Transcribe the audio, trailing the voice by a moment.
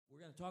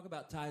going to talk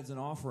about tithes and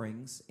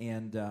offerings,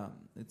 and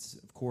it's,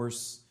 of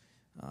course,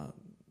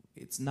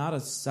 it's not a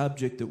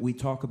subject that we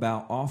talk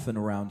about often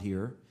around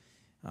here,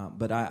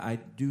 but I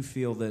do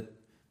feel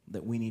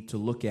that we need to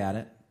look at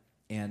it.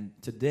 And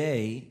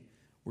today,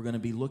 we're going to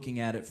be looking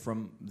at it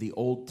from the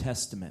Old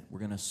Testament. We're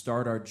going to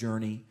start our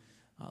journey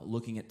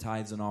looking at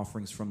tithes and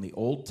offerings from the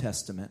Old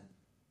Testament.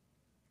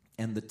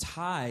 And the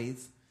tithe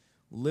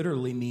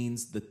literally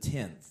means the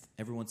tenth.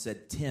 Everyone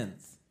said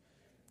tenth.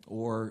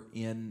 Or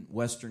in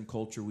Western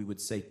culture, we would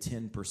say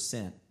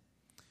 10%.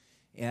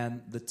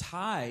 And the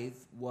tithe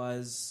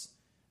was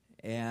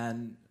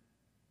an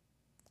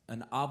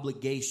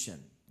obligation.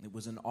 It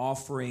was an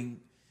offering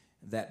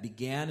that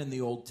began in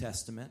the Old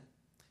Testament,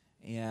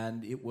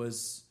 and it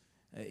was,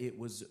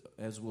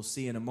 as we'll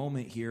see in a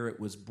moment here, it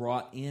was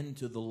brought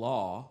into the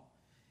law,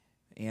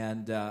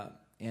 and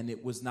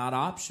it was not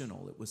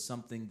optional. It was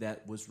something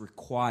that was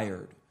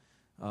required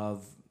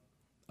of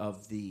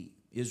the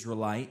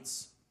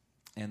Israelites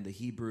and the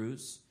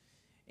Hebrews,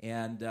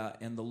 and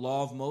the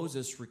law of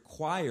Moses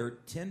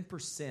required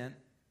 10%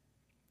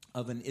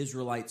 of an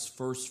Israelite's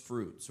first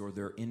fruits or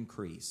their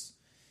increase,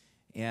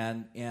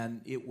 and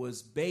it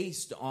was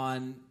based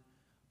on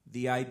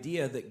the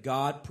idea that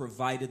God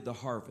provided the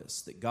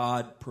harvest, that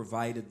God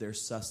provided their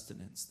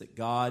sustenance, that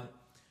God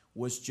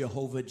was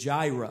Jehovah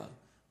Jireh,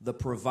 the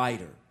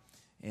provider.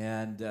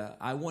 And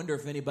I wonder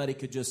if anybody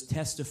could just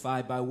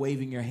testify by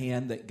waving your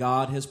hand that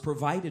God has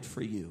provided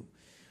for you,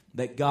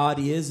 that God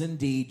is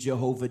indeed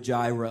Jehovah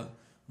Jireh,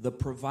 the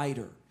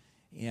provider.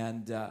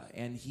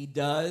 And He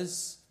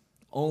does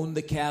own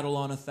the cattle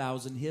on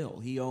 1,000 hill.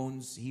 He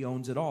owns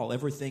it all.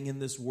 Everything in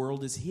this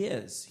world is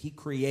His. He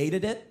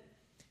created it,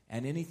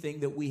 and anything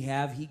that we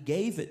have, He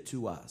gave it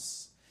to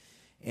us.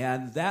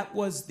 And that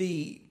was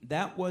the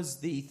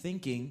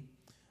thinking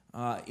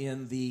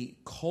in the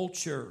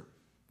culture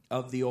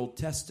of the Old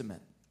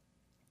Testament,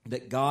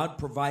 that God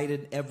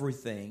provided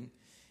everything.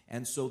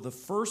 And so the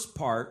first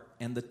part,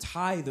 and the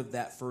tithe of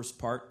that first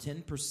part,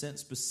 10%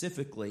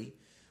 specifically,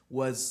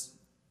 was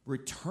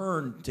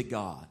returned to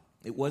God.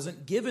 It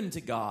wasn't given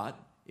to God,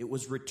 it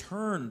was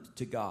returned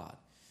to God.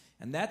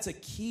 And that's a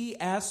key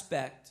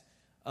aspect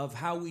of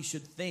how we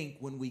should think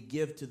when we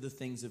give to the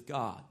things of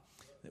God.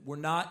 That we're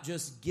not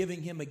just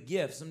giving Him a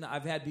gift.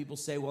 I've had people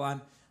say, well,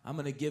 I'm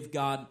going to give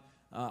God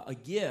a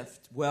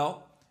gift.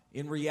 Well,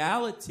 in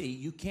reality,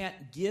 you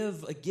can't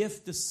give a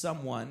gift to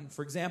someone.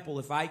 For example,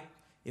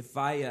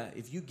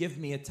 if you give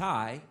me a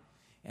tie,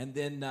 and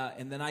then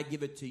I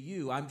give it to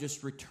you, I'm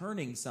just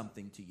returning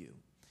something to you.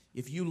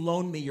 If you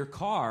loan me your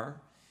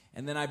car,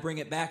 and then I bring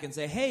it back and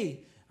say, hey,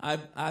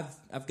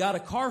 I've got a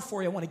car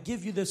for you. I want to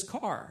give you this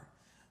car.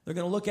 They're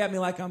going to look at me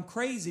like I'm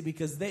crazy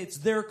because it's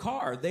their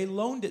car. They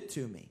loaned it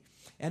to me.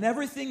 And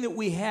everything that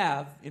we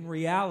have in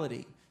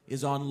reality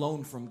is on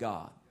loan from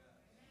God.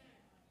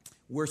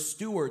 We're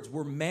stewards.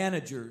 We're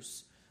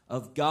managers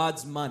of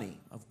God's money,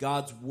 of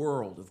God's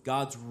world, of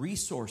God's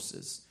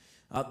resources.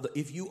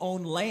 If you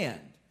own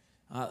land,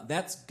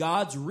 that's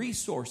God's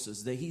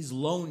resources that He's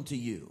loaned to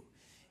you.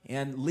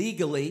 And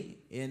legally,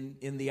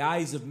 in the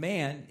eyes of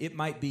man, it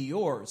might be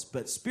yours.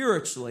 But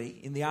spiritually,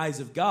 in the eyes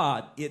of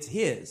God, it's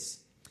His.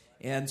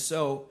 And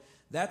so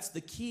that's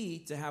the key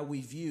to how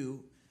we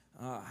view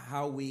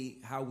how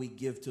we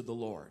give to the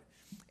Lord.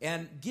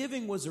 And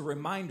giving was a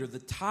reminder. The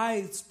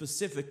tithe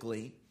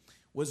specifically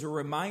was a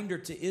reminder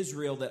to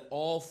Israel that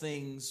all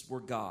things were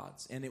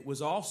God's. And it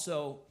was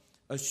also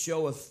a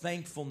show of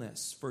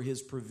thankfulness for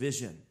His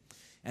provision.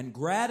 And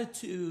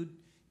gratitude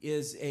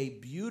is a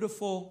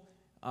beautiful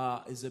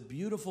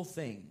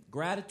thing.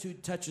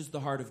 Gratitude touches the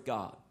heart of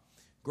God.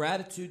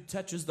 Gratitude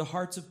touches the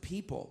hearts of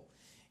people.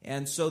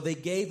 And so they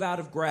gave out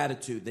of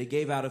gratitude. They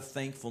gave out of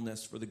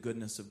thankfulness for the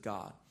goodness of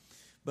God.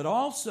 But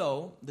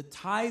also, the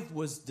tithe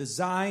was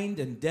designed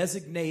and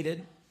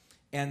designated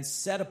and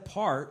set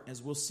apart,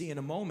 as we'll see in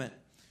a moment,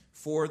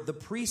 for the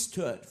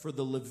priesthood, for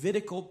the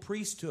Levitical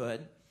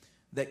priesthood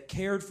that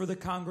cared for the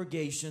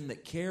congregation,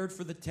 that cared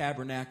for the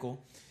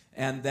tabernacle,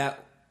 and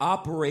that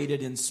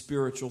operated in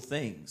spiritual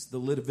things. The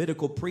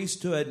Levitical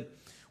priesthood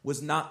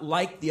was not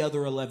like the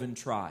other 11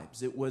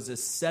 tribes. It was a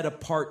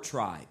set-apart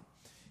tribe.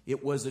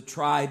 It was a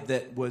tribe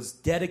that was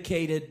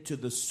dedicated to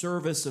the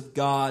service of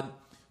God,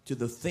 to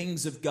the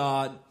things of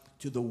God,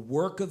 to the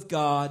work of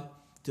God,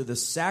 to the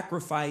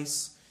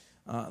sacrifice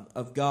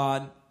of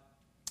God.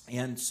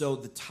 And so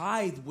the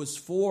tithe was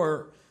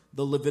for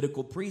the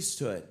Levitical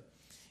priesthood.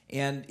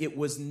 And it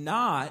was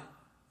not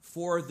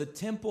for the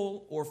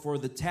temple or for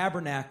the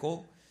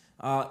tabernacle.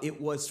 It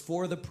was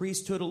for the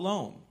priesthood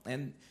alone.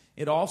 And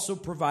it also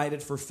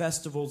provided for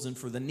festivals and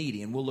for the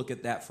needy. And we'll look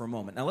at that for a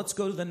moment. Now let's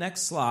go to the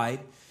next slide.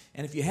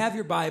 And if you have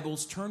your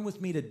Bibles, turn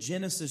with me to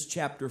Genesis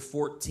chapter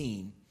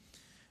 14.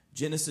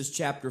 Genesis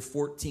chapter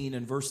 14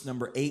 and verse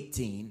number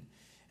 18.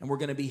 And we're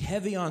going to be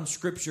heavy on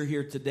Scripture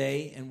here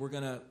today. And we're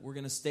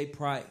going to stay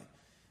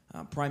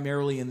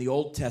primarily in the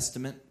Old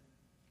Testament.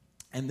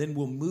 And then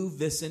we'll move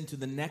this into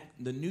the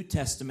New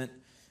Testament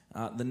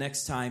the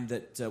next time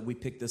that we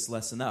pick this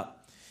lesson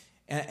up.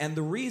 And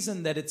the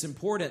reason that it's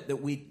important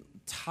that we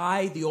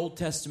tie the Old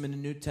Testament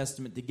and New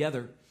Testament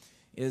together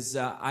is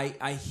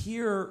I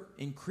hear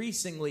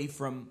increasingly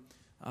from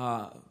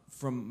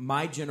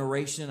my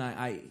generation.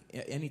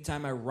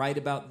 Anytime I write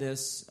about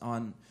this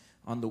on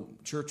the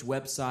church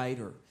website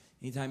or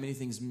anytime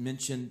anything's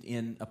mentioned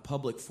in a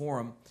public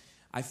forum,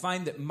 I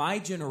find that my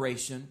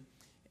generation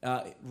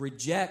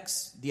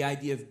rejects the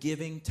idea of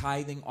giving,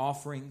 tithing,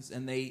 offerings,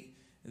 and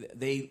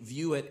they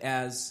view it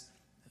as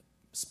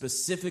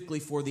specifically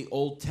for the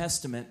Old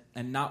Testament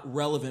and not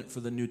relevant for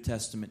the New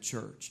Testament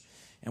church.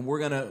 And we're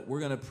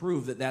gonna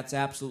prove that that's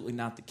absolutely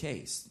not the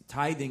case.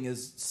 Tithing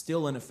is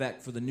still in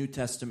effect for the New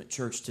Testament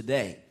church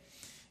today.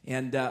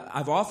 And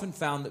I've often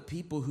found that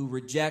people who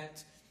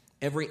reject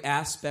every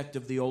aspect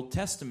of the Old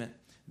Testament,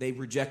 they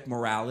reject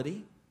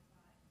morality.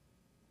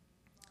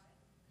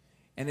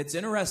 And it's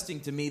interesting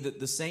to me that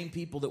the same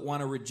people that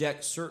want to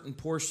reject certain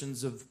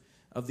portions of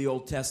the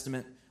Old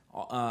Testament,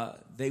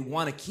 they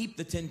want to keep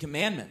the Ten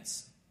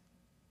Commandments,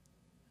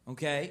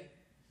 okay?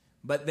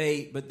 But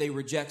they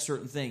reject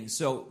certain things.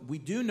 So we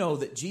do know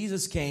that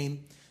Jesus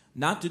came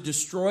not to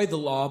destroy the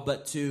law,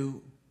 but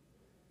to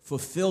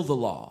fulfill the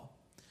law.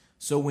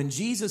 So when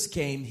Jesus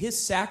came, his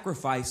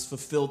sacrifice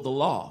fulfilled the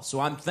law. So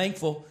I'm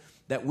thankful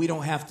that we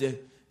don't have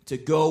to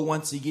go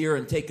once a year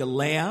and take a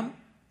lamb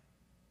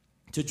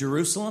to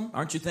Jerusalem.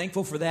 Aren't you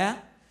thankful for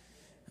that?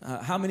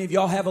 How many of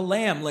y'all have a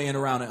lamb laying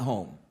around at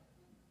home?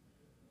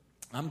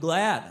 I'm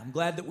glad. I'm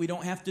glad that we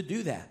don't have to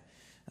do that.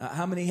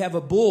 How many have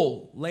a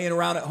bull laying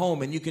around at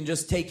home and you can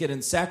just take it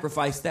and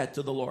sacrifice that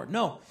to the Lord?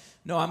 No,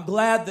 I'm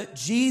glad that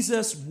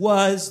Jesus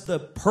was the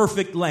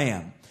perfect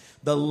lamb.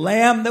 The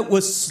lamb that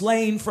was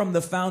slain from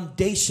the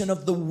foundation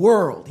of the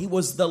world. He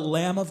was the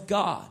Lamb of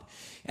God.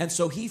 And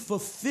so he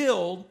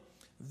fulfilled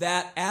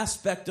that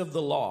aspect of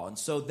the law. And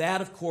so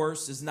that, of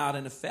course, is not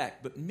in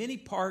effect. But many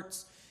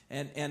parts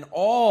and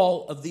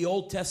all of the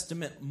Old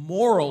Testament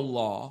moral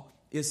law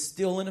is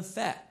still in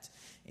effect.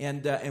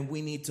 And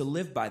we need to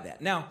live by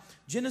that. Now,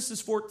 Genesis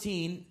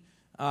 14,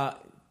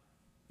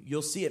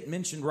 you'll see it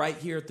mentioned right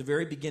here at the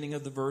very beginning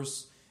of the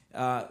verse,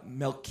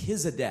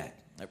 Melchizedek.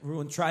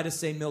 Everyone try to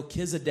say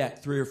Melchizedek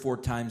 3 or 4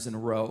 times in a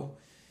row.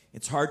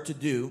 It's hard to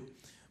do.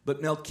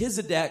 But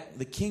Melchizedek,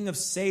 the king of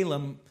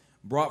Salem,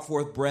 brought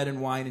forth bread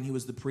and wine, and he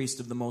was the priest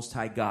of the Most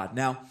High God.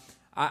 Now,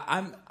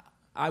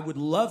 I would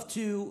love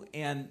to,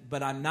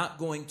 but I'm not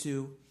going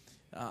to.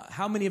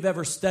 How many have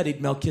ever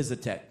studied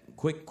Melchizedek?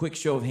 Quick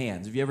show of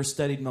hands. Have you ever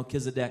studied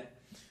Melchizedek?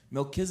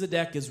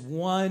 Melchizedek is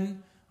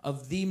one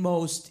of the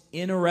most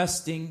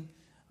interesting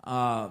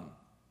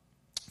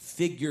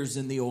figures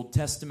in the Old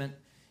Testament,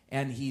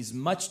 and he's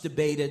much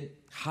debated,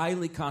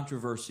 highly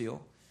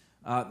controversial.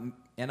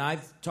 And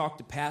I've talked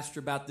to Pastor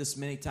about this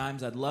many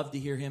times. I'd love to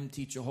hear him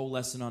teach a whole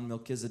lesson on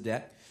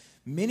Melchizedek.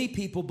 Many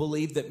people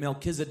believe that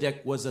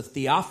Melchizedek was a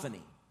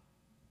theophany,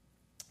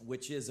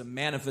 which is a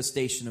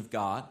manifestation of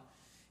God,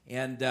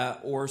 and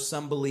or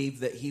some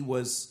believe that he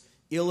was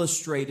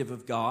illustrative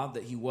of God,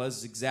 that he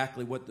was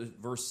exactly what the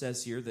verse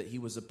says here, that he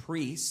was a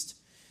priest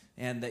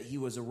and that he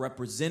was a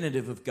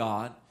representative of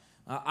God.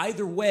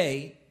 Either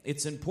way,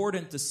 it's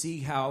important to see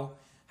how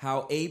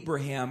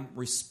Abraham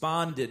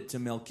responded to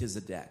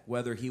Melchizedek,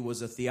 whether he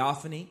was a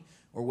theophany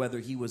or whether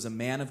he was a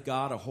man of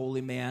God, a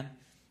holy man,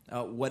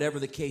 whatever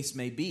the case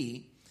may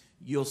be.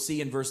 You'll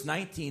see in verse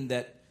 19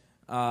 that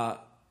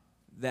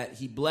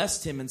he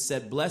blessed him and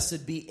said,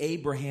 "Blessed be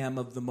Abraham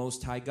of the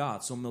Most High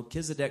God." So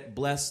Melchizedek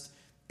blessed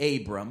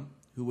Abram,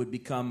 who would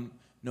become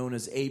known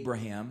as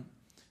Abraham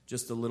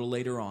just a little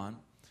later on,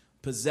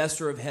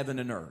 possessor of heaven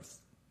and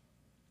earth.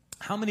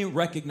 How many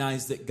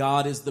recognize that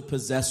God is the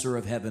possessor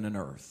of heaven and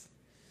earth?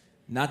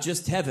 Not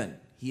just heaven.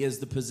 He is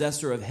the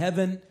possessor of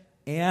heaven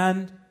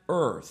and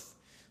earth.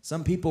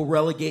 Some people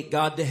relegate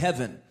God to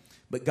heaven,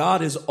 but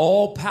God is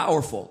all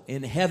powerful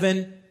in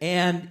heaven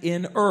and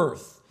in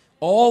earth.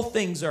 All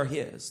things are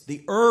his.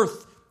 The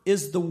earth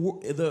is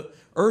the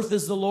earth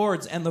is the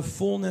Lord's and the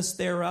fullness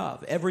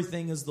thereof.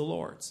 Everything is the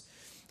Lord's.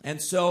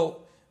 And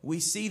so we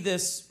see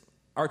this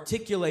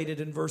articulated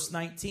in verse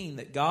 19,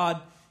 that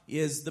God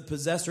is the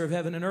possessor of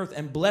heaven and earth.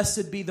 And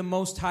blessed be the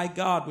Most High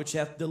God, which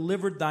hath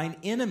delivered thine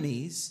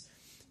enemies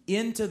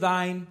into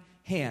thine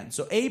hand.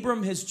 So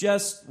Abram has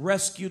just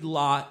rescued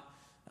Lot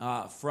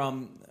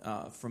from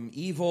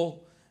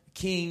evil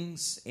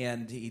kings,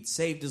 and he'd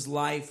saved his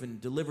life and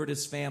delivered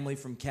his family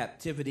from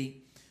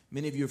captivity.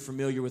 Many of you are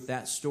familiar with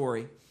that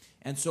story.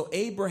 And so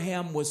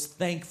Abraham was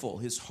thankful.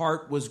 His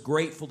heart was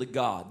grateful to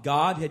God.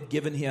 God had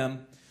given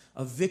him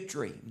a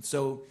victory. And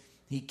so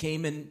he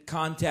came in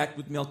contact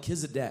with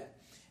Melchizedek,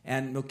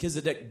 and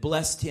Melchizedek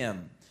blessed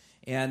him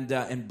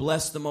and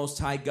blessed the Most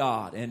High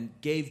God and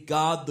gave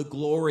God the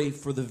glory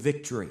for the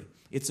victory.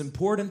 It's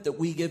important that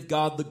we give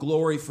God the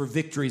glory for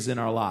victories in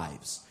our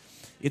lives.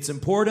 It's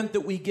important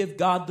that we give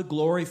God the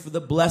glory for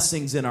the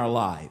blessings in our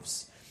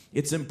lives.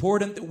 It's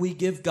important that we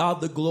give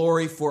God the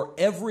glory for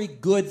every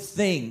good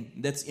thing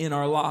that's in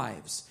our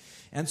lives.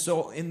 And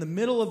so in the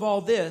middle of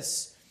all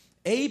this,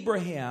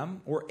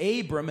 Abraham, or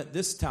Abram at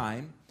this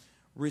time,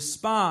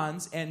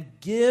 responds and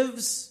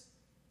gives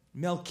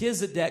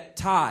Melchizedek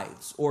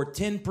tithes, or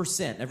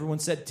 10%. Everyone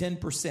said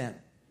 10%.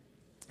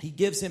 He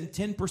gives him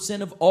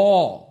 10% of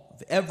all,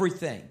 of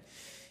everything.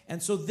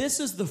 And so this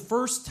is the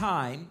first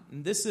time,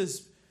 and this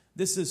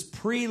is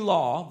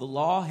pre-law. The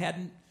law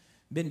hadn't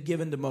been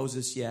given to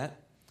Moses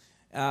yet.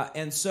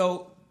 And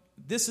so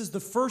this is the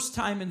first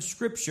time in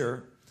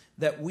Scripture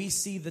that we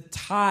see the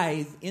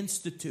tithe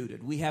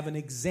instituted. We have an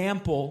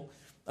example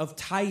of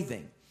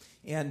tithing.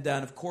 And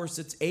of course,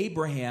 it's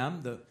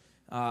Abraham,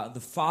 the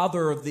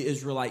father of the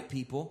Israelite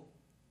people.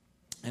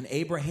 And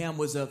Abraham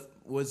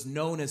was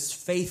known as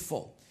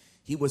faithful.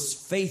 He was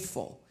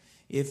faithful.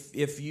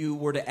 If you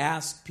were to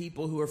ask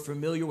people who are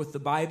familiar with the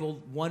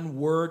Bible one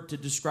word to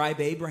describe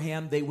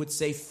Abraham, they would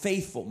say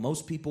faithful.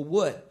 Most people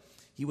would.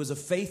 He was a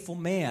faithful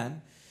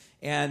man,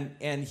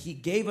 and he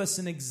gave us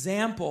an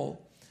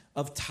example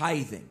of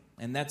tithing.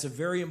 And that's a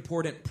very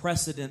important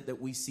precedent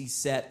that we see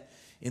set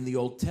in the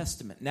Old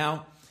Testament.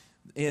 Now,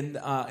 in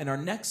our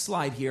next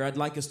slide here, I'd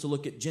like us to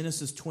look at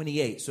Genesis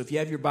 28. So if you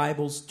have your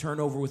Bibles, turn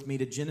over with me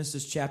to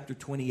Genesis chapter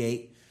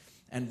 28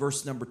 and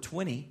verse number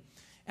 20.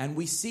 And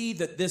we see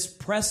that this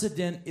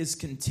precedent is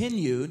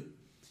continued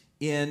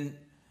in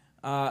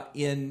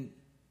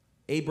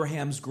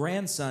Abraham's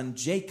grandson,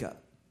 Jacob.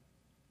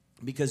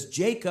 Because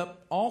Jacob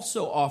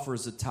also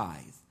offers a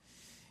tithe.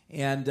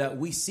 And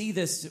we see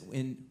this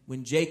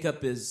when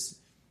Jacob is,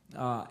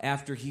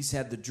 after he's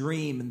had the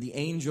dream, and the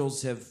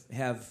angels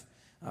have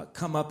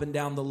come up and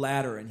down the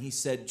ladder. And he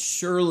said,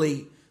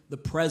 surely the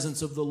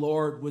presence of the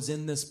Lord was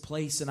in this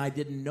place, and I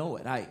didn't know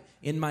it.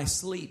 In my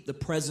sleep, the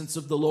presence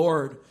of the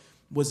Lord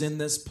was in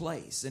this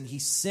place. And he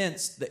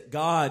sensed that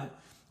God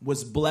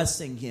was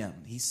blessing him.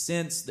 He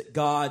sensed that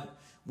God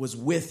was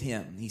with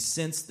him. He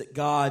sensed that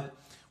God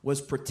was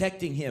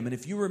protecting him. And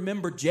if you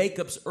remember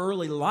Jacob's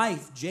early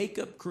life,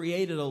 Jacob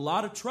created a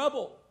lot of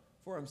trouble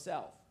for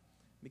himself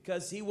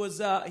because he was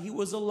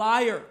a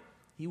liar.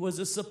 He was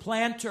a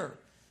supplanter.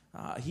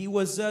 He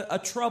was a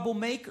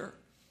troublemaker.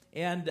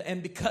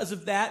 And because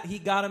of that, he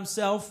got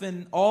himself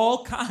in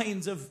all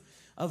kinds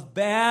of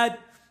bad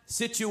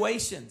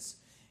situations.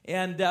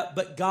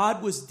 But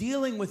God was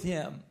dealing with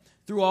him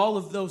through all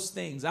of those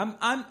things. I'm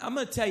going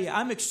to tell you,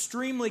 I'm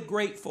extremely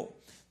grateful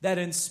that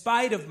in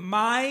spite of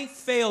my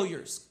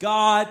failures,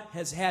 God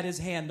has had his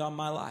hand on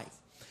my life.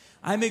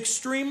 I'm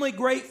extremely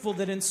grateful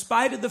that in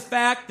spite of the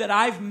fact that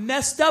I've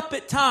messed up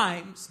at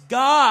times,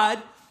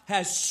 God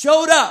has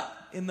showed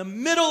up in the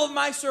middle of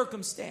my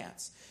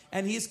circumstance,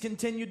 and he's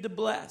continued to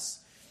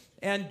bless.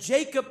 And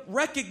Jacob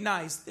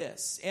recognized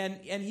this, and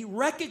he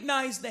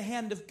recognized the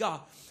hand of God.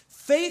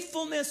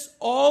 Faithfulness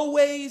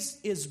always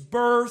is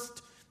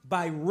birthed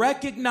by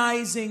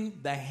recognizing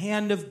the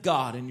hand of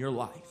God in your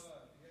life.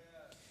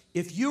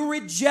 If you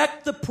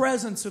reject the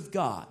presence of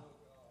God,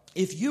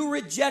 if you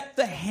reject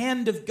the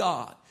hand of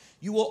God,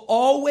 you will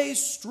always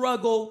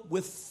struggle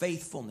with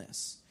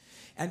faithfulness.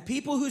 And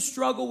people who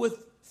struggle with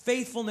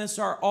faithfulness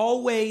are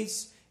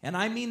always, and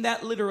I mean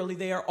that literally,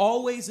 they are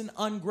always an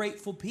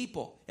ungrateful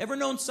people. Ever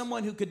known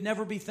someone who could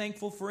never be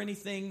thankful for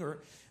anything, or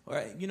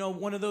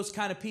one of those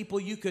kind of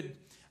people? You could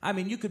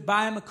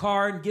buy them a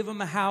car and give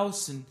them a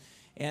house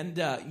and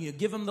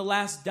give them the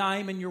last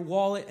dime in your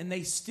wallet, and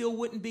they still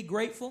wouldn't be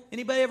grateful.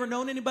 Anybody ever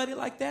known anybody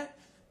like that?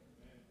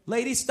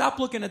 Ladies, stop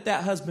looking at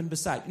that husband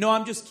beside you. No,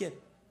 I'm just kidding.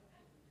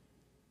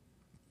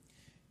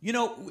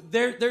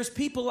 There's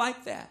people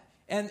like that.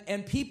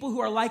 And people who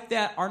are like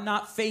that are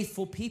not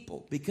faithful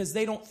people because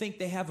they don't think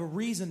they have a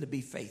reason to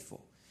be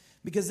faithful,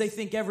 because they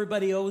think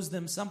everybody owes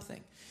them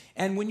something.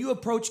 And when you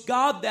approach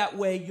God that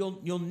way,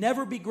 you'll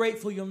never be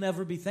grateful, you'll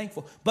never be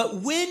thankful. But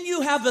when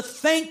you have a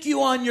thank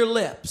you on your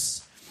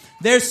lips,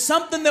 there's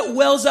something that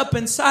wells up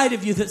inside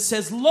of you that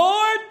says,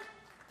 Lord,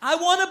 I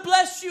want to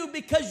bless you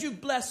because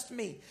you've blessed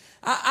me.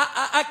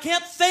 I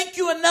can't thank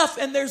you enough,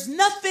 and there's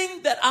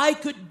nothing that I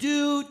could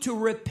do to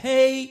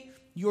repay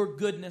your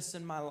goodness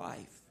in my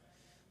life.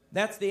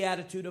 That's the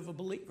attitude of a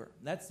believer.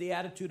 That's the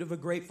attitude of a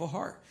grateful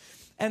heart.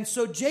 And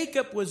so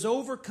Jacob was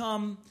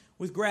overcome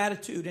with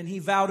gratitude, and he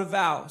vowed a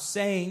vow,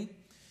 saying,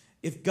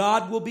 if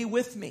God will be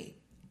with me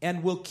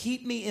and will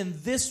keep me in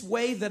this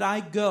way that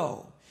I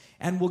go,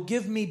 and will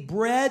give me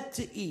bread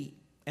to eat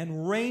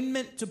and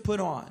raiment to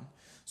put on,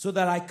 so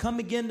that I come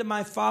again to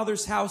my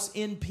father's house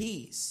in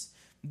peace,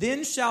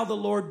 then shall the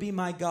Lord be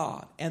my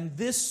God, and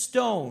this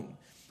stone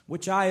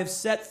which I have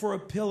set for a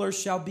pillar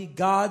shall be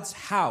God's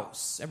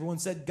house. Everyone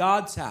said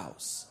God's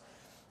house.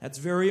 That's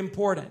very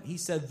important. He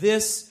said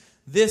this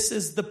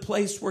is the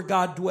place where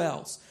God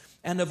dwells.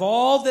 And of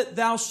all that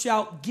thou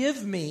shalt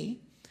give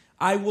me,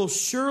 I will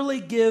surely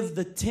give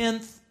the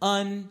 10th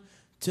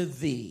unto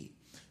thee.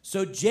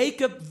 So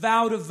Jacob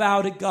vowed a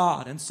vow to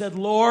God and said,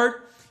 Lord,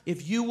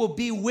 if you will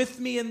be with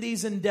me in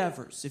these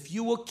endeavors, if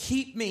you will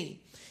keep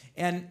me,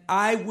 and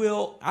I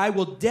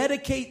will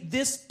dedicate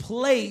this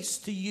place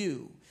to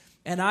you,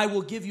 and I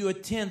will give you a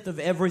 10th of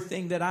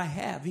everything that I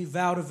have. He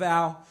vowed a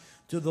vow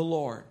to the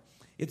Lord.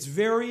 It's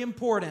very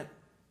important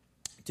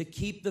to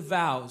keep the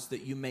vows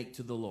that you make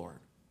to the Lord.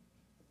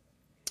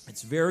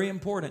 It's very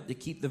important to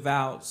keep the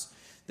vows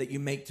that you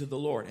make to the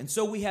Lord. And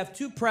so we have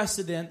two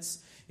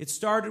precedents It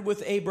started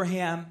with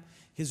Abraham.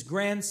 His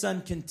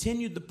grandson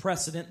continued the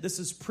precedent. This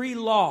is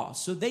pre-law.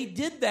 So they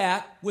did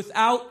that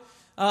without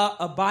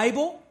a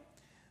Bible.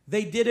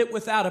 They did it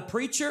without a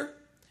preacher.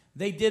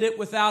 They did it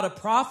without a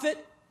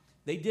prophet.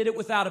 They did it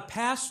without a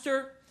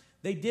pastor.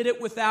 They did it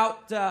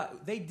without,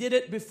 they did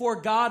it before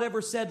God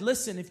ever said,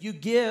 listen, if you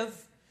give,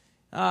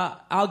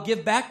 I'll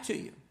give back to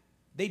you.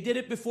 They did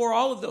it before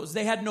all of those.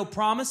 They had no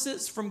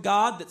promises from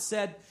God that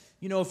said,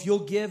 you know, if you'll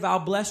give, I'll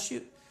bless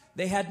you.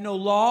 They had no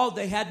law.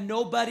 They had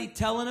nobody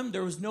telling them.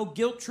 There was no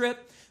guilt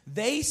trip.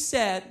 They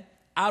said,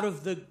 out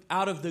of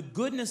the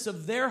goodness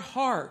of their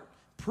heart,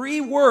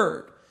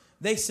 pre-word,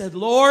 they said,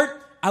 Lord,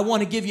 I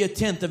want to give you a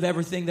tenth of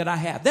everything that I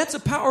have. That's a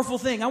powerful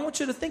thing. I want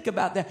you to think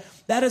about that.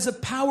 That is a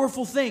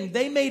powerful thing.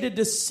 They made a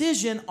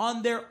decision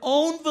on their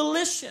own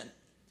volition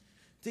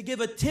to give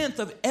a tenth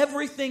of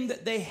everything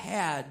that they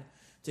had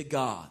to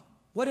God.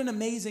 What an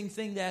amazing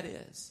thing that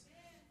is.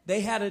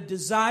 They had a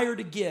desire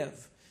to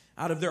give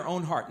out of their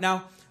own heart.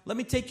 Now, let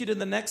me take you to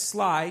the next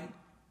slide,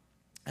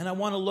 and I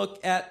want to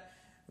look at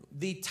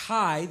the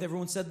tithe.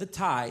 Everyone said the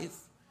tithe,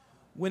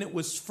 when it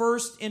was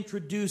first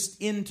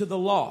introduced into the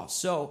law.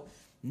 So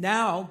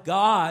now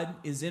God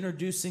is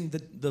introducing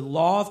the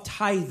law of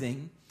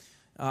tithing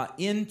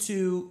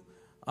into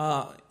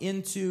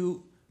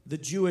the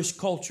Jewish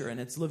culture. And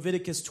it's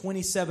Leviticus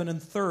 27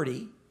 and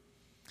 30.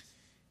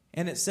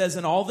 And it says,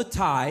 in all the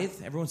tithe,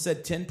 everyone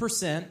said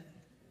 10%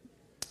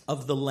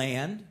 of the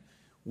land,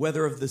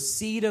 whether of the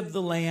seed of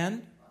the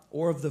land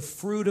or of the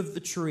fruit of the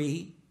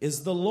tree,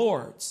 is the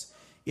Lord's.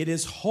 It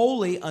is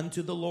holy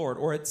unto the Lord,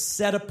 or it's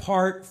set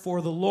apart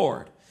for the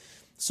Lord.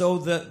 So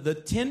the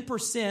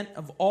 10%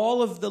 of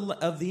all of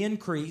the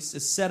increase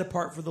is set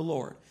apart for the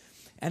Lord.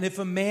 And if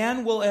a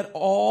man will at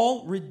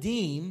all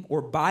redeem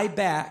or buy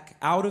back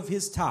out of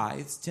his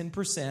tithes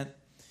 10%,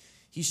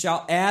 he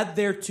shall add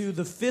thereto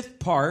the fifth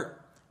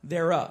part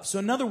thereof. So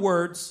in other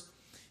words,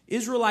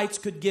 Israelites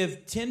could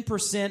give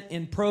 10%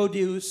 in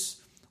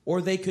produce,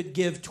 or they could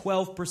give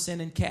 12%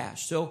 in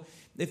cash. So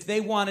if they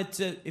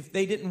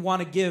didn't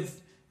want to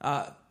give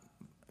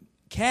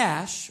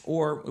cash,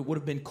 or it would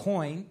have been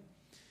coin,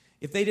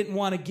 if they didn't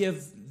want to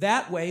give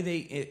that way,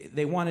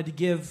 they wanted to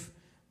give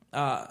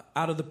out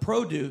of the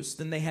produce,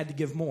 then they had to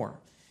give more.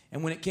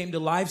 And when it came to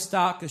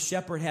livestock, a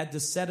shepherd had to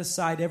set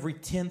aside every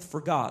tenth for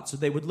God. So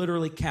they would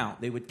literally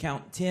count. They would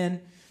count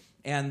 10,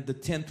 and the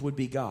 10th would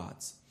be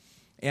God's.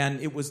 And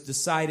it was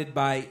decided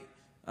by,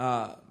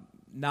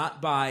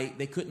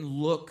 they couldn't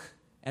look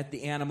at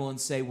the animal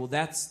and say, well,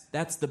 that's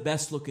the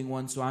best looking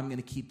one, so I'm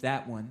going to keep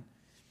that one.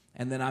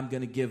 And then I'm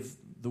going to give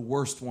the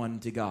worst one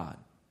to God.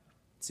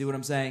 See what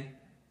I'm saying?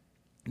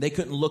 They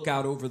couldn't look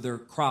out over their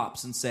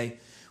crops and say,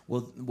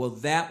 well,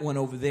 that one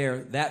over there,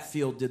 that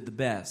field did the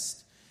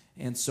best.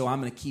 And so I'm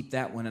going to keep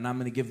that one, and I'm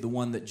going to give the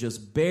one that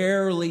just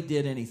barely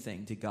did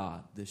anything to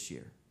God this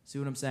year. See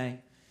what I'm saying?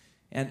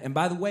 And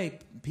by the way,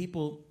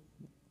 people,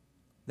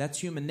 that's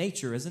human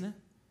nature, isn't it?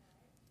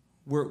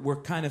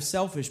 We're kind of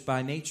selfish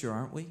by nature,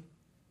 aren't we?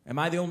 Am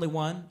I the only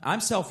one? I'm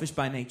selfish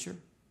by nature.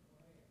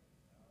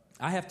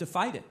 I have to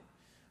fight it.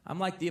 I'm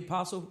like the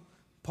Apostle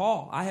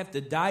Paul. I have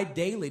to die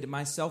daily to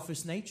my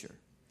selfish nature.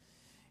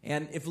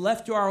 And if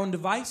left to our own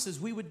devices,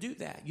 we would do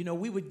that. You know,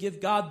 we would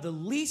give God the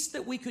least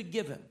that we could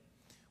give him.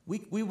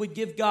 We would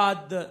give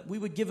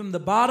him the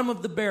bottom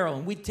of the barrel,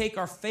 and we'd take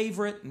our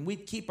favorite, and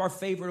we'd keep our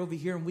favorite over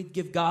here, and we'd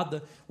give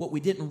God what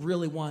we didn't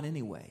really want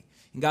anyway.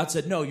 And God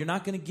said, no, you're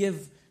not going to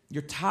give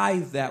your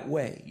tithe that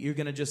way. You're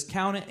going to just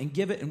count it and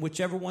give it, and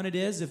whichever one it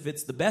is, if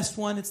it's the best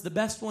one, it's the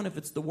best one. If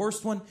it's the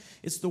worst one,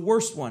 it's the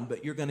worst one,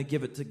 but you're going to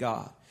give it to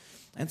God.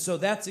 And so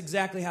that's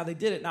exactly how they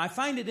did it. Now, I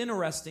find it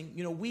interesting.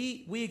 You know,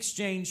 we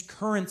exchange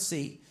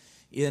currency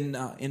in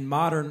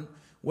modern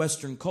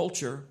Western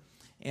culture,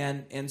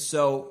 and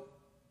so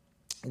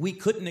we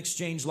couldn't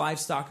exchange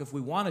livestock if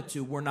we wanted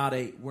to. We're not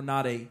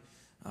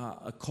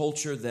a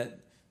culture that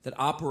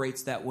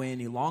operates that way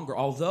any longer.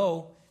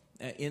 Although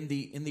in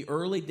the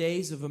early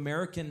days of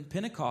American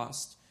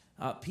Pentecost,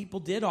 people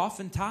did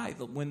often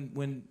tithe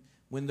when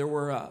there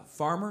were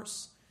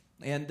farmers.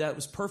 And it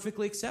was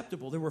perfectly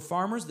acceptable. There were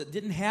farmers that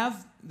didn't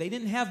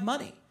have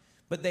money,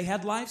 but they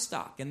had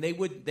livestock, and they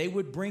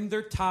would bring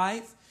their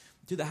tithe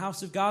to the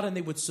house of God, and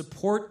they would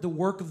support the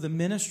work of the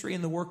ministry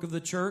and the work of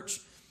the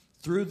church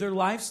through their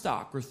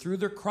livestock or through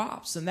their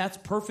crops, and that's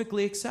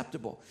perfectly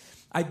acceptable.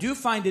 I do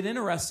find it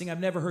interesting. I've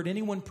never heard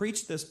anyone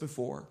preach this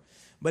before,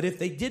 but if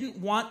they didn't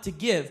want to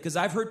give, because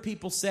I've heard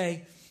people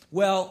say,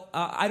 well,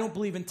 I don't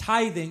believe in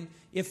tithing.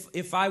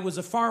 If I was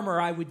a farmer,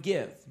 I would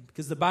give,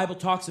 because the Bible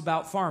talks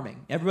about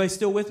farming. Everybody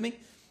still with me?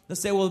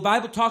 Let's say, well, the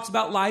Bible talks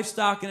about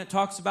livestock, and it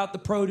talks about the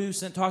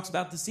produce, and it talks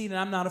about the seed, and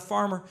I'm not a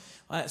farmer,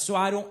 so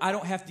I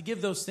don't have to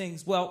give those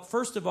things. Well,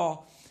 first of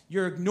all,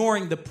 you're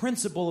ignoring the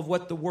principle of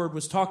what the word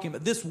was talking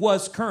about. This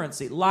was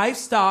currency.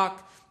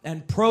 Livestock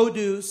and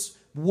produce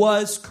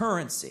was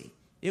currency.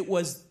 It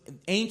was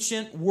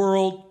ancient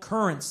world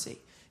currency.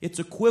 It's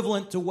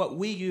equivalent to what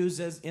we use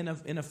as in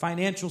a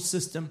financial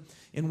system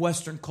in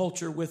Western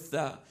culture with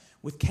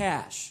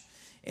cash.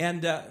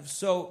 And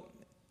so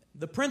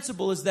the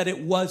principle is that it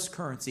was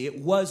currency. It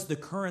was the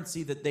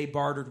currency that they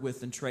bartered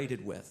with and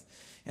traded with.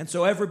 And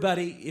so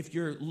everybody, if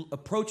you're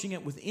approaching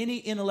it with any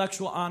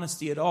intellectual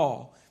honesty at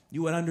all,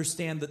 you would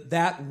understand that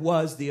that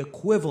was the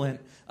equivalent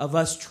of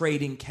us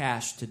trading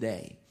cash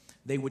today.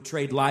 They would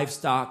trade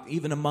livestock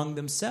even among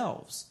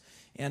themselves.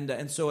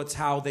 And so it's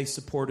how they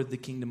supported the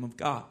kingdom of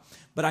God.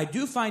 But I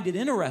do find it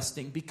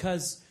interesting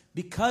because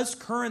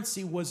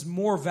currency was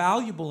more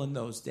valuable in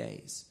those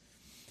days.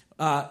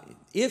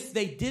 If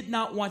they did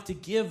not want to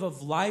give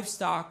of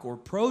livestock or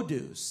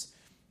produce,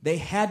 they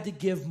had to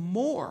give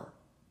more.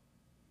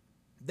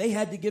 They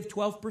had to give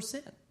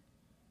 12%.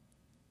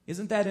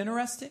 Isn't that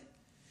interesting?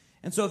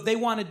 And so if they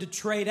wanted to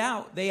trade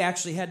out, they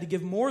actually had to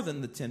give more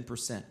than the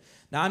 10%.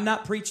 Now, I'm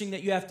not preaching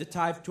that you have to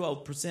tithe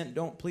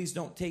 12%. Please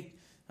don't take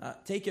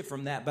it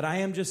from that. But I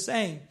am just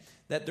saying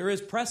that there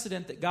is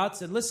precedent that God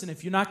said, listen,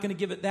 if you're not going to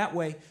give it that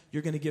way,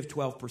 you're going to give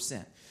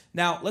 12%.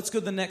 Now, let's go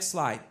to the next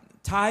slide.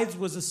 Tithes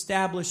was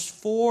established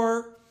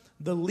for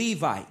the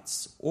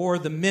Levites or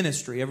the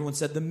ministry. Everyone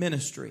said the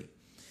ministry.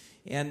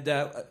 And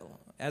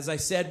as I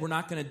said, we're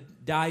not going to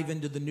dive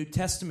into the New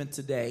Testament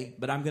today,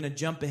 but I'm going to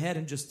jump ahead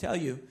and just tell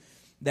you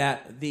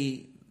that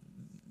the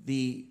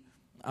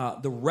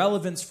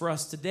relevance for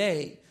us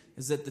today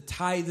is that the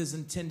tithe is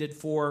intended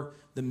for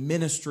the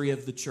ministry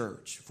of the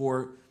church,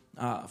 for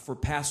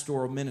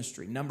pastoral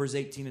ministry. Numbers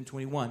 18 and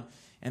 21.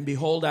 And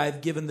behold, I have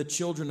given the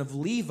children of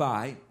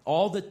Levi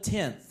all the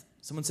tenth.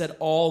 Someone said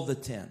all the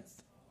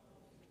tenth.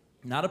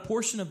 Not a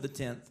portion of the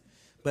tenth,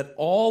 but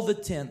all the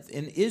tenth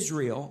in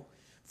Israel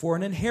for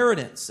an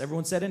inheritance.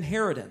 Everyone said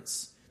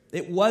inheritance.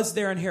 It was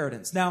their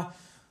inheritance. Now,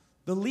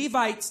 the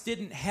Levites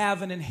didn't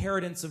have an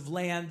inheritance of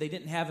land. They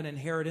didn't have an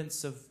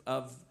inheritance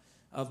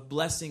of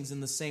blessings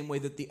in the same way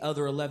that the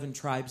other 11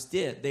 tribes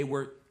did. They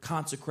were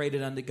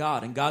consecrated unto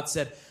God. And God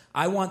said,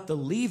 I want the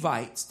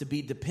Levites to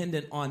be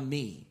dependent on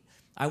me.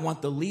 I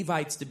want the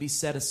Levites to be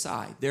set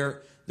aside.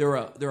 They're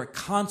a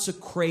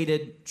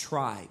consecrated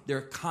tribe. They're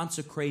a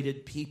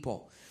consecrated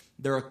people.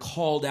 They're a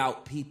called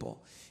out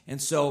people.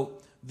 And so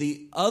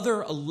the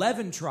other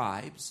 11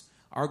 tribes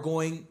are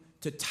going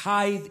to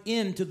tithe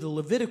into the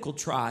Levitical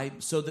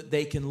tribe so that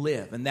they can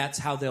live. And that's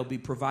how they'll be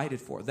provided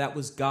for. That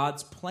was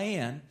God's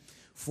plan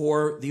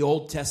for the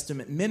Old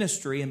Testament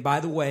ministry. And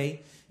by the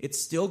way, it's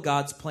still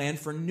God's plan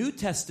for New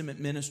Testament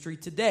ministry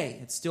today.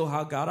 It's still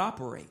how God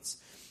operates.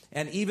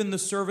 And even the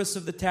service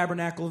of the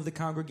tabernacle of the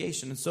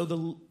congregation. And so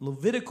the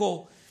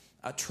Levitical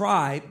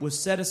tribe was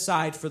set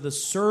aside for the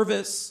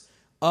service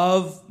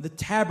of the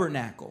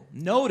tabernacle.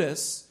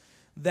 Notice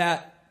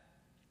that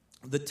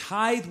the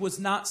tithe was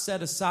not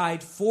set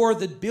aside for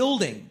the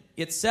building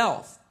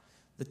itself.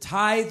 The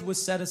tithe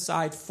was set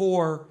aside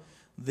for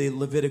the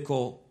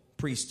Levitical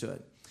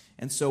priesthood.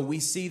 And so we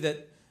see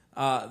that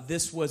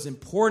this was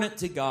important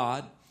to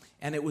God,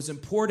 and it was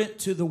important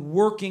to the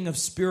working of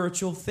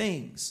spiritual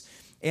things.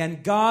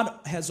 And God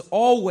has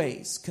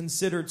always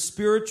considered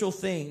spiritual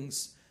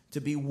things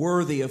to be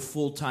worthy of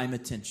full-time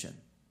attention.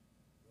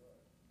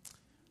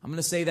 I'm going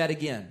to say that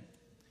again.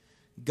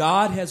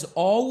 God has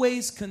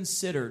always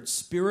considered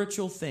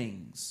spiritual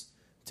things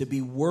to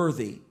be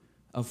worthy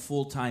of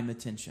full-time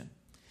attention.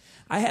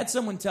 I had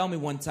someone tell me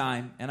one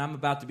time, and I'm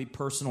about to be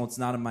personal, it's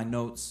not in my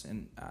notes,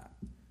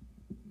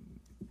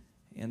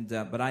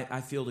 but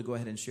I feel to go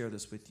ahead and share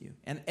this with you.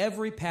 And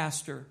every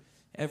pastor,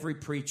 every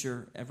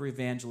preacher, every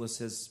evangelist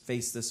has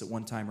faced this at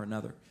one time or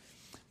another.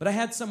 But I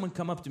had someone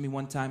come up to me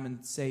one time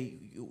and say,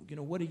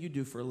 what do you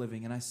do for a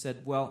living? And I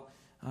said, well,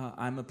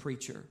 I'm a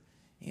preacher,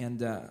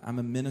 and I'm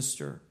a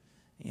minister.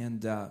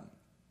 And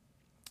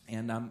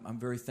I'm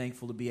very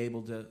thankful to be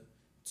able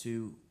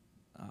to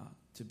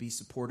be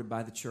supported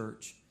by the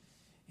church.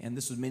 And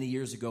this was many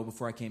years ago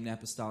before I came to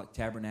Apostolic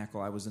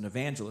Tabernacle. I was an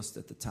evangelist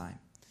at the time.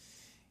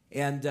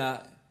 And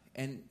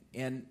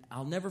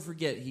I'll never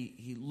forget,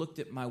 he looked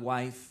at my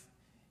wife,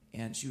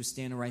 and she was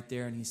standing right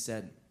there, and he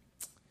said,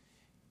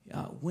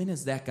 when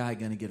is that guy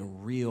going to get a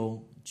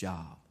real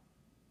job?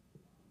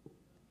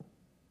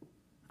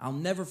 I'll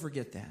never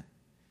forget that.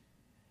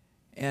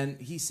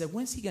 And he said,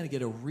 when's he going to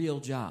get a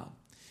real job?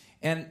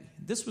 And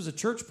this was a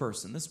church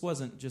person. This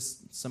wasn't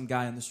just some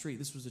guy on the street.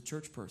 This was a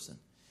church person.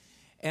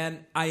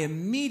 And I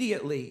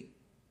immediately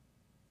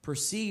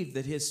perceived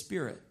that his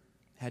spirit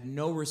had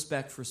no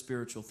respect for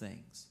spiritual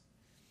things,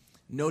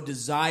 no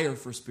desire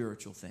for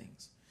spiritual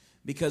things.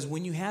 Because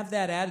when you have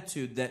that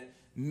attitude that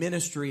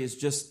ministry is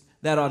just,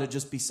 that ought to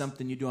just be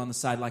something you do on the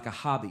side like a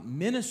hobby.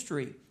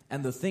 Ministry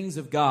and the things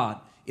of God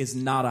is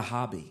not a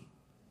hobby.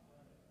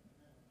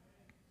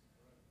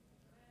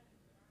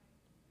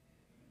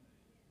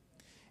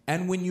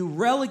 And when you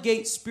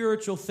relegate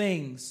spiritual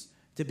things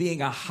to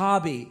being a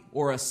hobby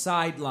or a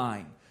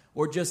sideline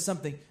or just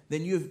something,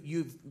 then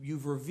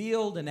you've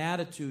revealed an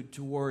attitude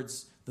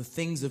towards the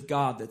things of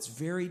God that's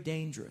very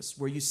dangerous,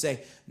 where you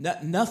say,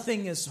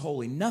 nothing is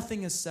holy,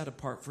 nothing is set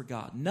apart for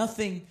God,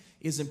 nothing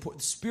is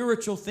important.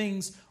 Spiritual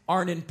things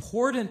aren't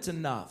important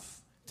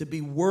enough to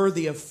be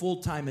worthy of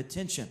full-time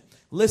attention.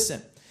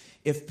 Listen,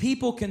 If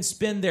people can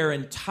spend their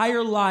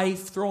entire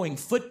life throwing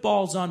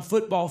footballs on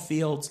football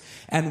fields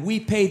and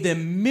we pay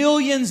them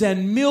millions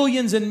and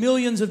millions and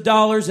millions of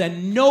dollars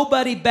and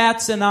nobody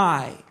bats an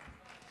eye,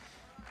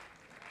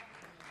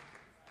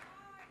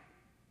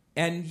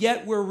 and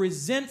yet we're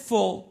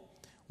resentful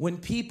when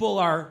people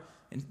are,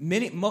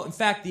 in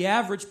fact, the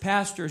average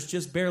pastor is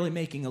just barely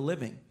making a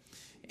living.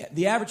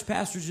 The average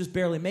pastor is just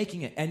barely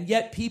making it, and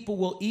yet people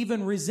will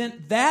even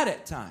resent that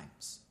at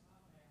times.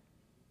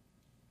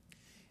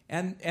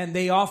 And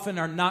they often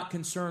are not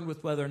concerned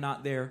with whether or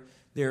not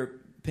they're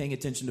paying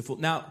attention to full.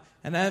 Now,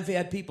 and I've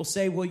had people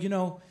say,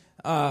 well,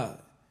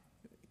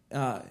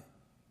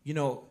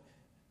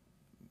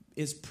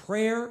 is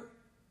prayer?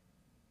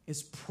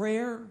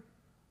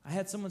 I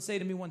had someone say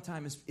to me one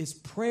time, is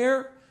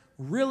prayer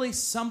really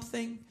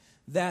something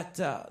that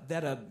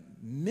a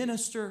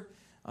minister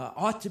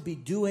ought to be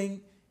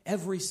doing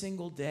every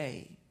single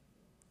day?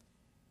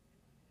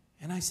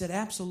 And I said,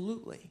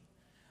 absolutely.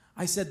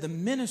 I said, the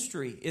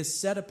ministry is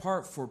set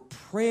apart for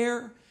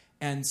prayer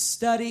and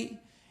study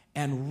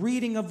and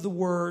reading of the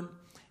Word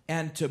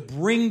and to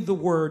bring the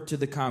Word to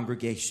the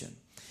congregation.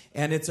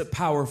 And it's a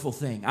powerful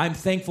thing. I'm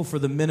thankful for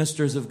the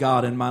ministers of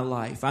God in my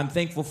life. I'm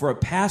thankful for a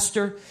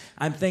pastor.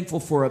 I'm thankful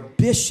for a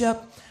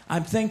bishop.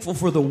 I'm thankful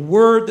for the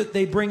Word that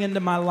they bring into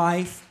my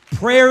life.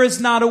 Prayer is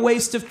not a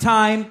waste of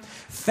time.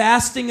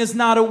 Fasting is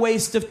not a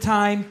waste of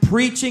time.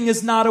 Preaching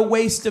is not a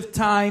waste of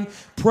time.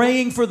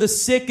 Praying for the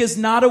sick is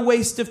not a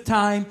waste of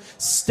time.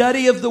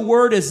 Study of the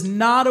Word is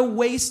not a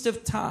waste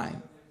of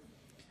time.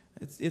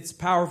 It's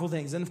powerful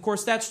things. And of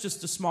course, that's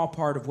just a small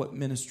part of what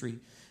ministry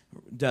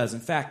does. In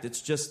fact,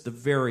 it's just the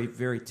very,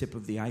 very tip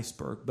of the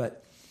iceberg.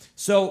 But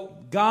so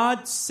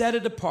God set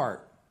it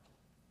apart.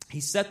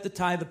 He set the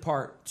tithe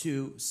apart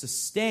to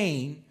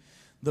sustain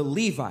the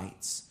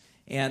Levites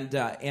and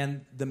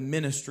the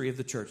ministry of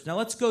the church. Now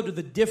let's go to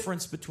the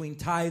difference between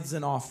tithes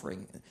and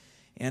offering.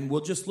 And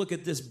we'll just look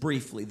at this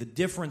briefly, the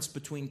difference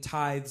between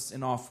tithes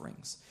and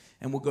offerings.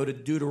 And we'll go to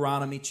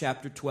Deuteronomy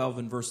chapter 12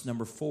 and verse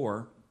number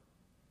 4.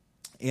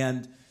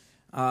 And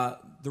the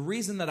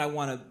reason that I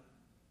want to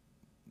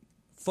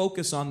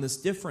focus on this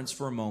difference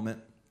for a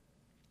moment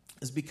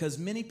is because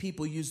many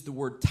people use the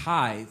word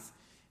tithe,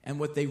 and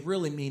what they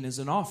really mean is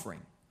an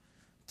offering.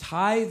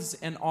 Tithes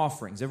and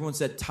offerings, everyone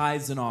said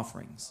tithes and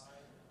offerings,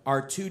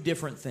 are two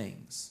different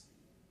things.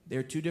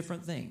 They're two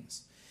different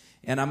things.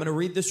 And I'm going to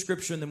read the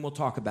scripture and then we'll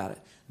talk about it.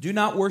 Do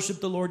not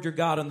worship the Lord your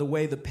God in the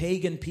way the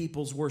pagan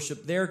peoples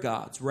worship their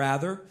gods.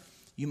 Rather,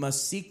 you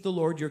must seek the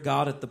Lord your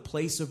God at the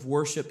place of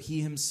worship he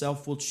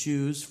himself will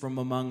choose from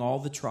among all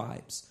the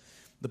tribes,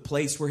 the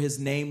place where his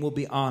name will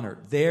be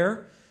honored.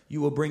 There you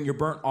will bring your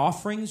burnt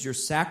offerings, your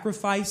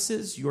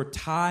sacrifices, your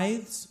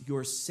tithes,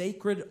 your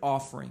sacred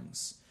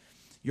offerings,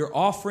 your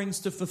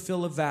offerings to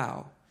fulfill a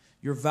vow,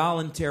 your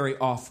voluntary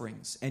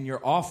offerings, and your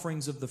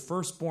offerings of the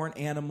firstborn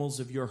animals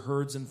of your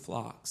herds and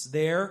flocks.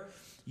 There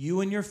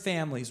you and your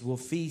families will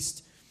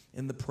feast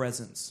in the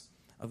presence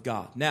of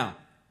God. Now,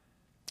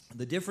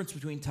 the difference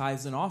between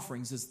tithes and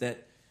offerings is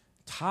that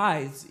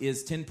tithes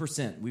is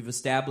 10%. We've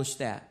established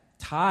that.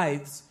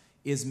 Tithes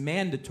is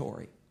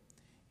mandatory.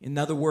 In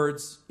other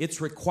words,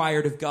 it's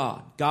required of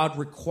God. God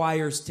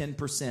requires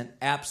 10%,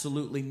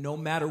 absolutely, no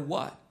matter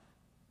what.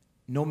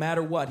 No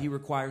matter what, he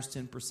requires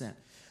 10%.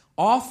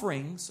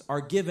 Offerings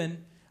are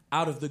given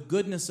out of the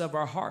goodness of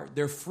our heart.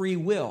 They're free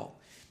will.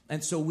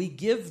 And so we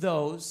give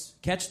those,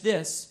 catch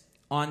this,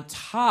 on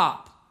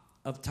top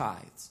of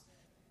tithes.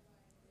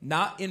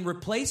 Not in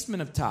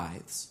replacement of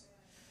tithes.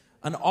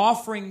 An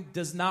offering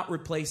does not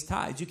replace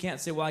tithes. You can't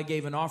say, well, I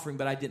gave an offering,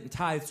 but I didn't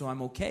tithe, so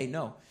I'm okay.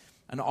 No.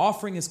 An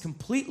offering is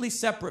completely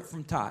separate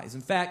from tithes.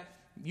 In fact,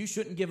 you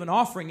shouldn't give an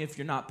offering if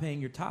you're not paying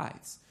your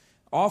tithes.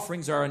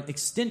 Offerings are an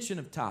extension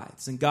of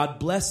tithes, and God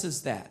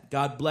blesses that.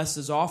 God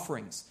blesses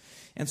offerings.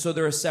 And so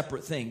they're a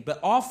separate thing. But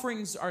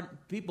offerings are,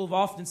 people have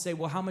often say,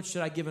 well, how much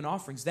should I give in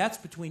offerings? That's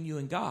between you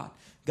and God.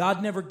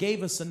 God never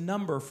gave us a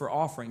number for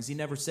offerings. He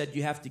never said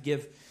you have to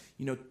give,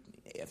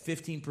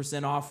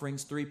 15%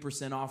 offerings,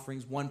 3%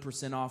 offerings,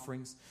 1%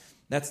 offerings.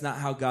 That's not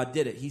how God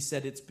did it. He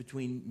said it's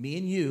between me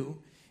and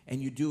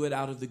you do it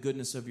out of the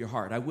goodness of your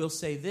heart. I will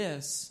say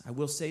this,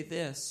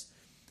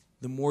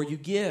 the more you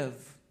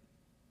give,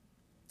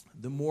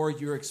 the more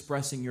you're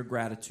expressing your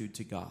gratitude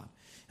to God.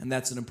 And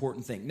that's an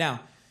important thing. Now,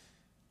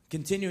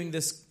 continuing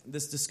this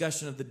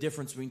discussion of the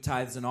difference between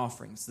tithes and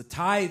offerings. The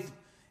tithe,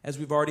 as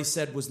we've already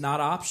said, was not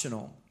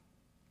optional.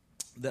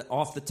 That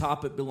off the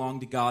top it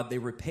belonged to God. They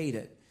repaid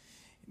it.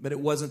 But it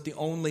wasn't the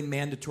only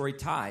mandatory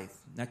tithe.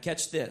 Now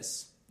catch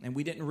this. And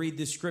we didn't read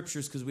these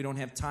scriptures because we don't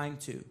have time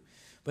to.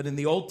 But in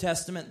the Old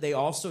Testament, they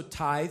also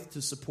tithed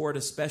to support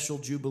a special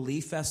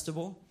Jubilee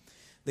festival.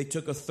 They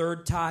took a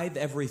third tithe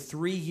every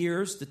 3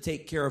 years to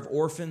take care of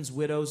orphans,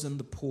 widows, and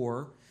the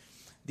poor.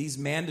 These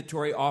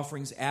mandatory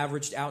offerings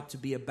averaged out to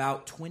be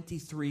about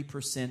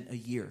 23% a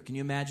year. Can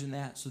you imagine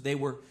that? So they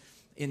were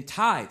in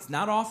tithes,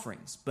 not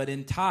offerings, but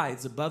in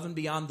tithes above and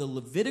beyond the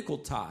Levitical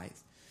tithe.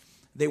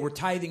 They were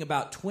tithing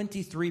about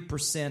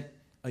 23%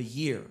 a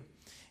year.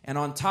 And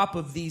on top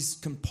of these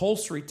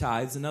compulsory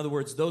tithes, in other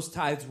words, those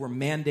tithes were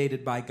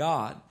mandated by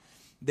God,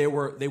 they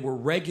were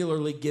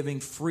regularly giving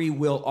free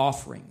will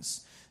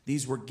offerings.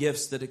 These were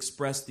gifts that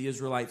expressed the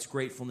Israelites'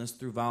 gratefulness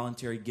through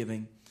voluntary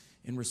giving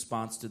in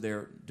response to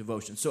their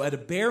devotion. So at a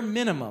bare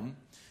minimum,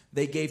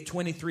 they gave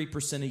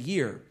 23% a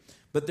year.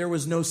 But there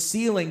was no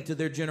ceiling to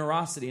their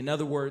generosity. In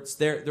other words,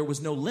 there was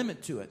no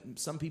limit to it.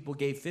 Some people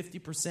gave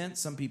 50%,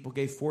 some people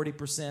gave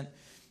 40%,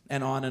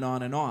 and on and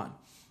on and on.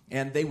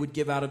 And they would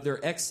give out of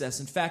their excess.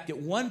 In fact, at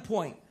one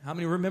point, how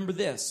many remember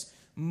this?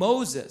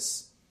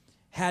 Moses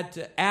had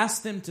to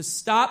ask them to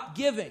stop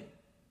giving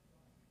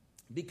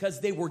because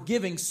they were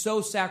giving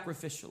so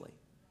sacrificially.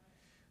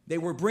 They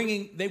were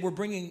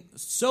bringing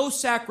so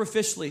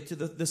sacrificially to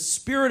the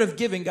spirit of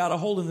giving got a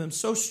hold of them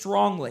so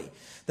strongly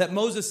that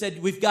Moses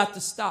said, we've got to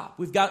stop.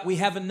 We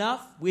have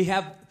enough.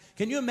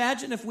 Can you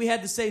imagine if we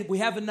had to say we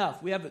have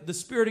enough? We have the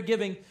spirit of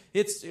giving.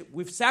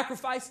 We've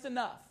sacrificed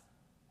enough.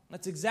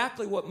 That's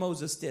exactly what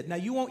Moses did. Now,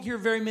 you won't hear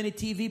very many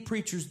TV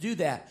preachers do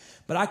that,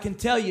 but I can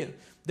tell you,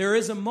 there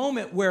is a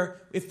moment where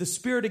if the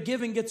spirit of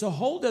giving gets a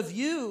hold of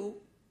you,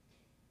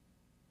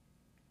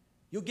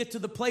 you'll get to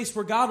the place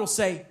where God will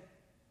say,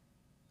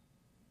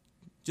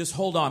 just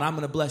hold on, I'm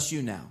going to bless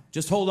you now.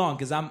 Just hold on,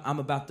 because I'm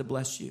about to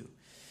bless you.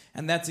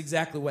 And that's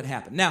exactly what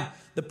happened. Now,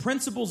 the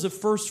principles of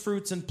first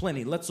fruits and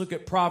plenty. Let's look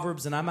at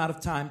Proverbs, and I'm out of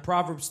time.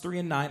 Proverbs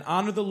 3:9.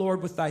 Honor the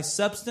Lord with thy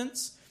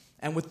substance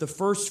and with the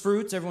first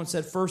fruits. Everyone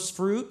said first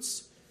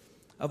fruits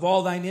of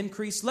all thine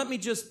increase. Let me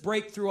just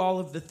break through all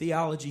of the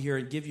theology here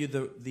and give you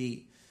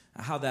the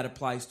how that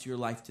applies to your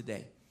life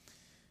today.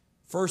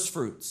 First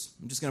fruits.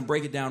 I'm just going to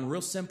break it down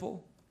real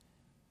simple.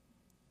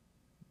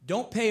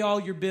 Don't pay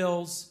all your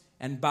bills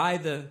and buy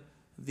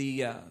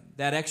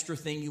that extra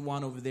thing you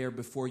want over there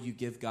before you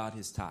give God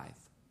his tithe.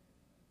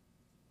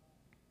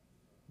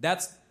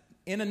 That's,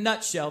 in a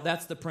nutshell,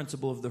 that's the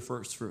principle of the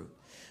first fruit.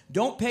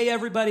 Don't pay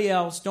everybody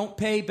else. Don't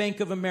pay Bank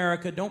of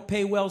America. Don't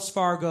pay Wells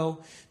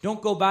Fargo.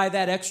 Don't go buy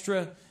that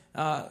extra,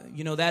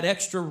 that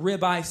extra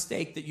ribeye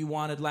steak that you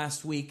wanted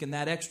last week, and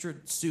that extra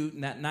suit,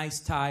 and that nice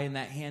tie, and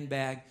that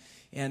handbag,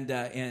 and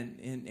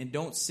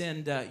don't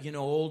send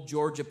old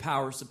Georgia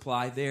Power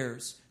Supply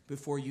theirs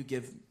before you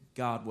give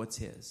God what's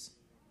his.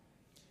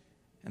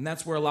 And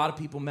that's where a lot of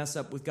people mess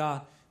up with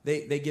God.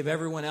 They give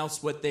everyone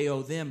else what they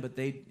owe them,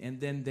 and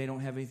then they don't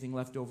have anything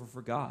left over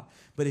for God.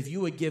 But if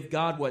you would give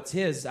God what's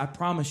his, I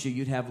promise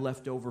you'd have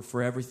left over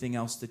for everything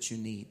else that you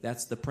need.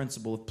 That's the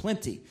principle of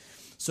plenty.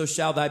 So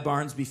shall thy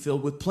barns be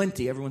filled with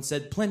plenty. Everyone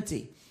said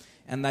plenty.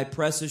 And thy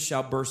presses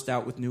shall burst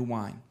out with new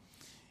wine.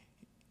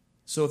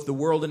 So if the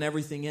world and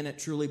everything in it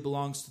truly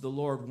belongs to the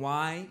Lord,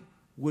 why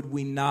would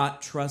we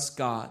not trust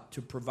God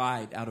to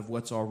provide out of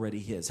what's already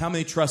his? How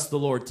many trust the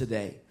Lord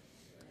today?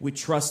 We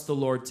trust the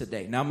Lord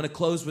today. Now I'm going to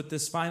close with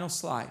this final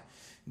slide.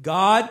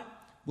 God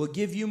will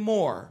give you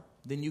more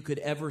than you could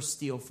ever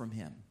steal from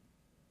him.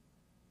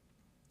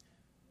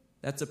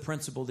 That's a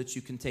principle that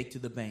you can take to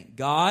the bank.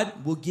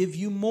 God will give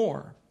you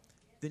more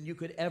than you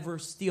could ever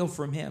steal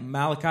from him.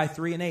 Malachi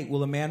 3:8.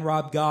 Will a man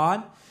rob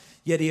God?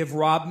 Yet he have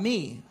robbed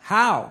me.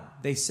 How?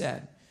 They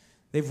said.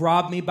 They've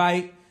robbed me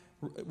by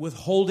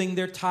withholding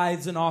their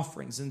tithes and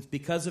offerings. And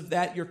because of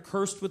that, you're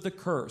cursed with a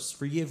curse.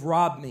 For ye have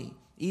robbed me,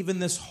 even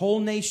this whole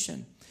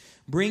nation.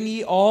 Bring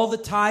ye all the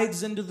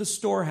tithes into the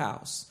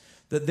storehouse,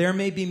 that there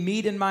may be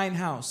meat in mine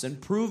house. And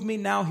prove me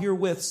now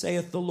herewith,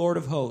 saith the Lord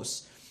of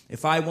hosts,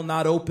 if I will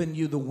not open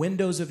you the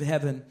windows of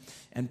heaven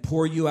and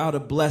pour you out a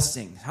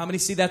blessing. How many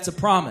see that's a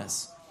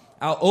promise?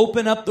 I'll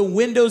open up the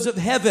windows of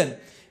heaven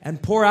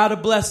and pour out a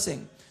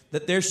blessing,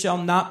 that there shall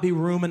not be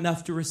room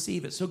enough to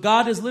receive it. So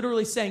God is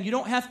literally saying, you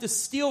don't have to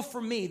steal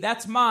from me.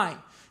 That's mine.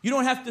 You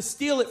don't have to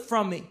steal it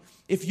from me.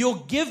 If you'll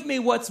give me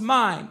what's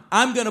mine,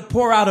 I'm going to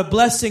pour out a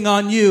blessing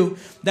on you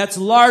that's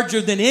larger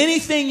than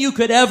anything you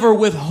could ever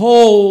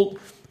withhold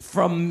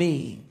from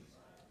me.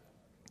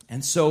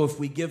 And so if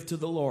we give to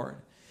the Lord,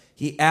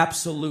 he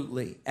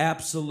absolutely,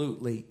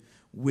 absolutely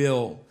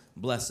will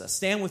bless us.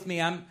 Stand with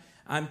me.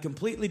 I'm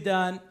completely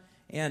done.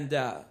 And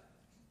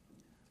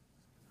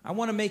I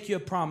want to make you a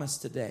promise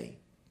today.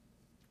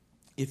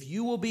 If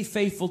you will be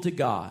faithful to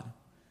God,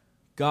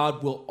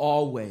 God will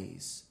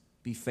always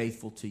be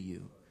faithful to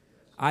you.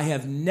 I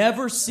have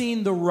never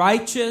seen the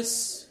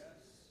righteous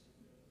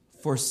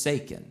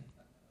forsaken.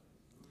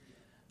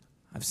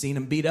 I've seen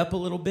him beat up a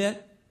little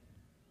bit,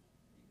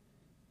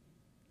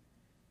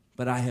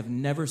 but I have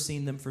never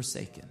seen them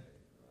forsaken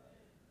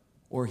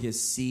or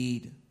his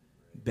seed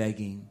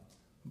begging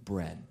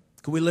bread.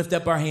 Can we lift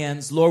up our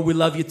hands? Lord, we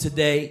love you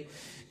today.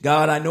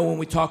 God, I know when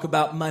we talk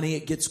about money,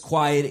 it gets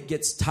quiet, it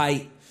gets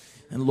tight.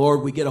 And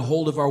Lord, we get a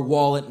hold of our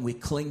wallet and we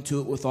cling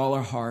to it with all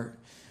our heart.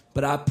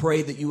 But I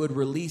pray that you would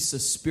release a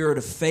spirit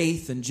of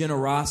faith and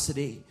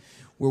generosity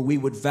where we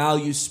would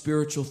value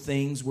spiritual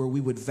things, where we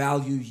would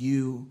value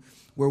you,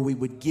 where we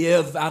would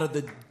give out of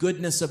the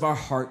goodness of our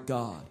heart,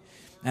 God.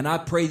 And I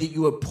pray that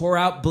you would pour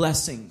out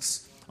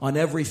blessings on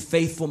every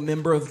faithful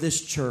member of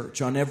this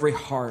church, on every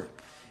heart.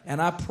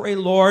 And I pray,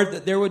 Lord,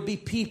 that there would be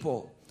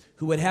people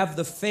who would have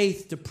the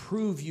faith to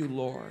prove you,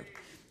 Lord.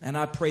 And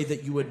I pray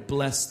that you would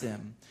bless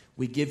them.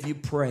 We give you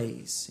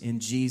praise in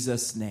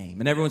Jesus' name.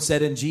 And everyone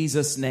said, in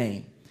Jesus'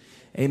 name.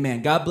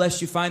 Amen. God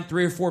bless you. Find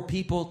 3 or 4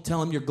 people. Tell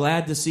them you're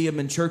glad to see them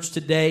in church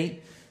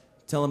today.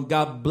 Tell them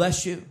God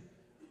bless you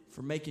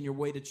for making your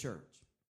way to church.